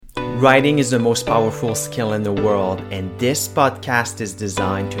Writing is the most powerful skill in the world, and this podcast is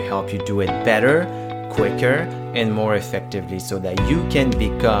designed to help you do it better, quicker, and more effectively so that you can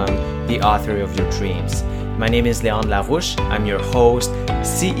become the author of your dreams. My name is Leandre Larouche. I'm your host,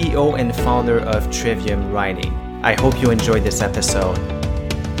 CEO, and founder of Trivium Writing. I hope you enjoyed this episode.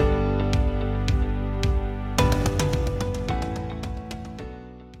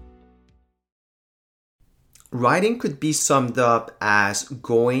 Writing could be summed up as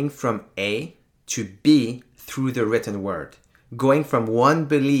going from A to B through the written word, going from one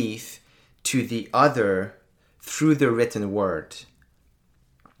belief to the other through the written word.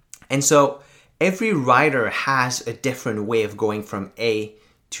 And so every writer has a different way of going from A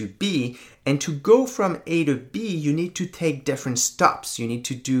to B, and to go from A to B, you need to take different stops. You need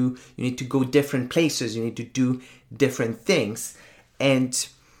to go different places. You need to do different things. And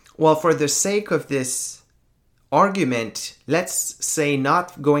well, for the sake of this argument, let's say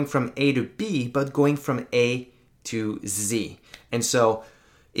not going from A to B, but going from A to Z. And so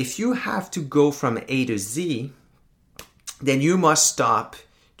if you have to go from A to Z, then you must stop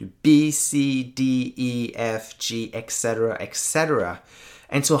to B, C, D, E, F, G, etc., etc.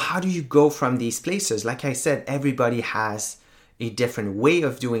 And so how do you go from these places? Like I said, everybody has a different way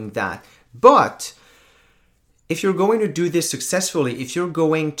of doing that. But if you're going to do this successfully, if you're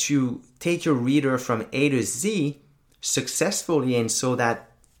going to take your reader from A to Z successfully and so that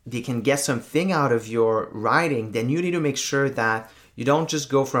they can get something out of your writing, then you need to make sure that you don't just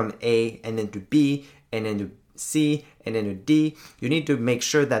go from A and then to B and then to C and then to D. You need to make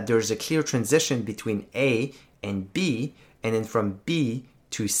sure that there's a clear transition between A and B, and then from B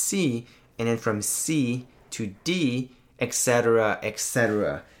to C, and then from C to D, etc.,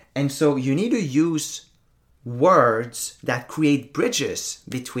 etc. And so you need to use words that create bridges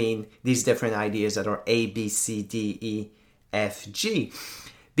between these different ideas that are A, B, C, D, E, F, G.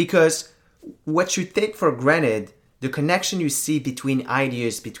 Because what you take for granted, the connection you see between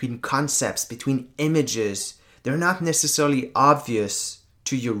ideas, between concepts, between images, they're not necessarily obvious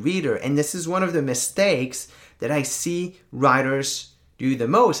to your reader. And this is one of the mistakes that I see writers do the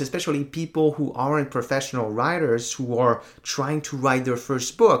most, especially people who aren't professional writers, who are trying to write their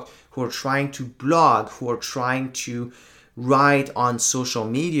first book, who are trying to blog, who are trying to write on social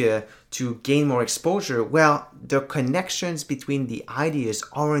media to gain more exposure. Well, the connections between the ideas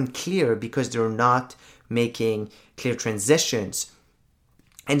aren't clear because they're not making clear transitions.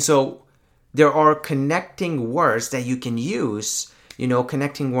 And so there are connecting words that you can use,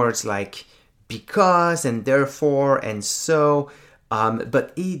 connecting words like because and therefore and so.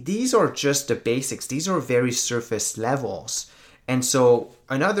 But these are just the basics. These are very surface levels. And so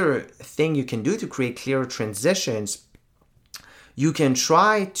another thing you can do to create clear transitions, you can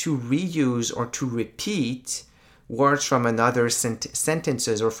try to reuse or to repeat words from another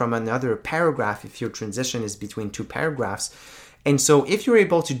sentences or from another paragraph if your transition is between two paragraphs. And so if you're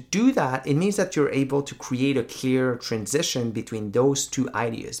able to do that, it means that you're able to create a clear transition between those two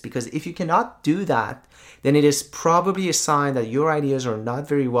ideas. Because if you cannot do that, then it is probably a sign that your ideas are not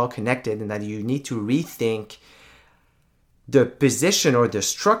very well connected and that you need to rethink the position or the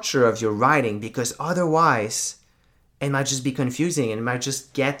structure of your writing, because otherwise it might just be confusing and it might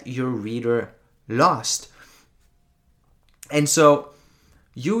just get your reader lost. And so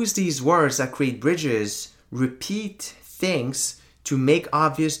use these words that create bridges, repeat things to make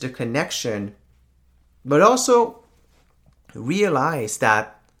obvious the connection, but also realize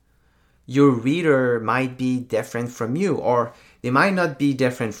that your reader might be different from you, or they might not be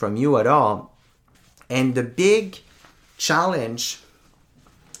different from you at all. And the big challenge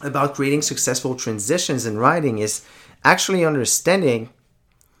about creating successful transitions in writing is actually understanding,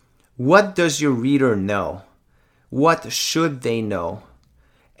 what does your reader know? What should they know?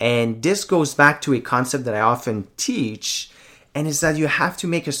 And this goes back to a concept that I often teach, and is that you have to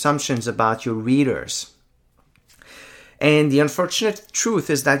make assumptions about your readers. And the unfortunate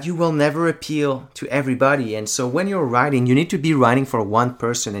truth is that you will never appeal to everybody. And so when you're writing, you need to be writing for one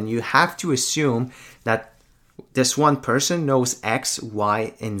person, and you have to assume that this one person knows X,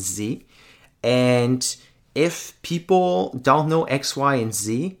 Y, and Z. And if people don't know X, Y, and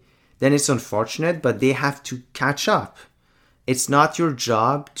Z, then it's unfortunate, but they have to catch up. It's not your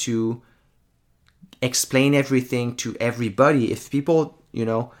job to explain everything to everybody. If people,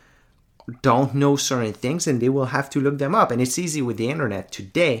 don't know certain things, and they will have to look them up. And it's easy with the internet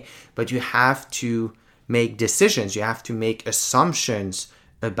today, but you have to make decisions. You have to make assumptions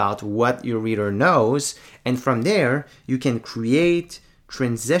about what your reader knows. And from there, you can create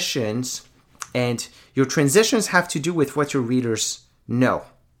transitions, and your transitions have to do with what your readers know.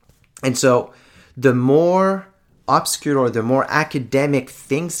 And so the more obscure or the more academic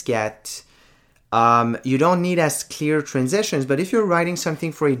things get, you don't need as clear transitions. But if you're writing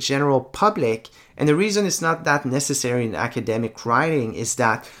something for a general public, and the reason it's not that necessary in academic writing is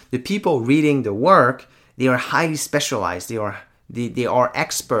that the people reading the work, they are highly specialized. They are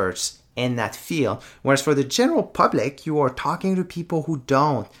experts in that field. Whereas for the general public, you are talking to people who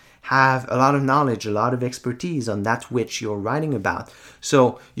don't have a lot of knowledge, a lot of expertise on that which you're writing about.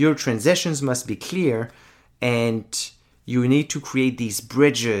 So your transitions must be clear, and you need to create these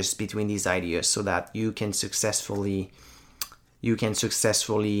bridges between these ideas so that you can successfully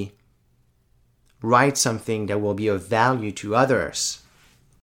write something that will be of value to others.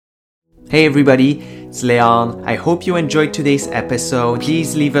 Hey everybody, it's Leon. I hope you enjoyed today's episode.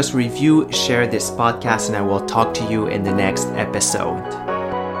 Please leave us a review, share this podcast, and I will talk to you in the next episode.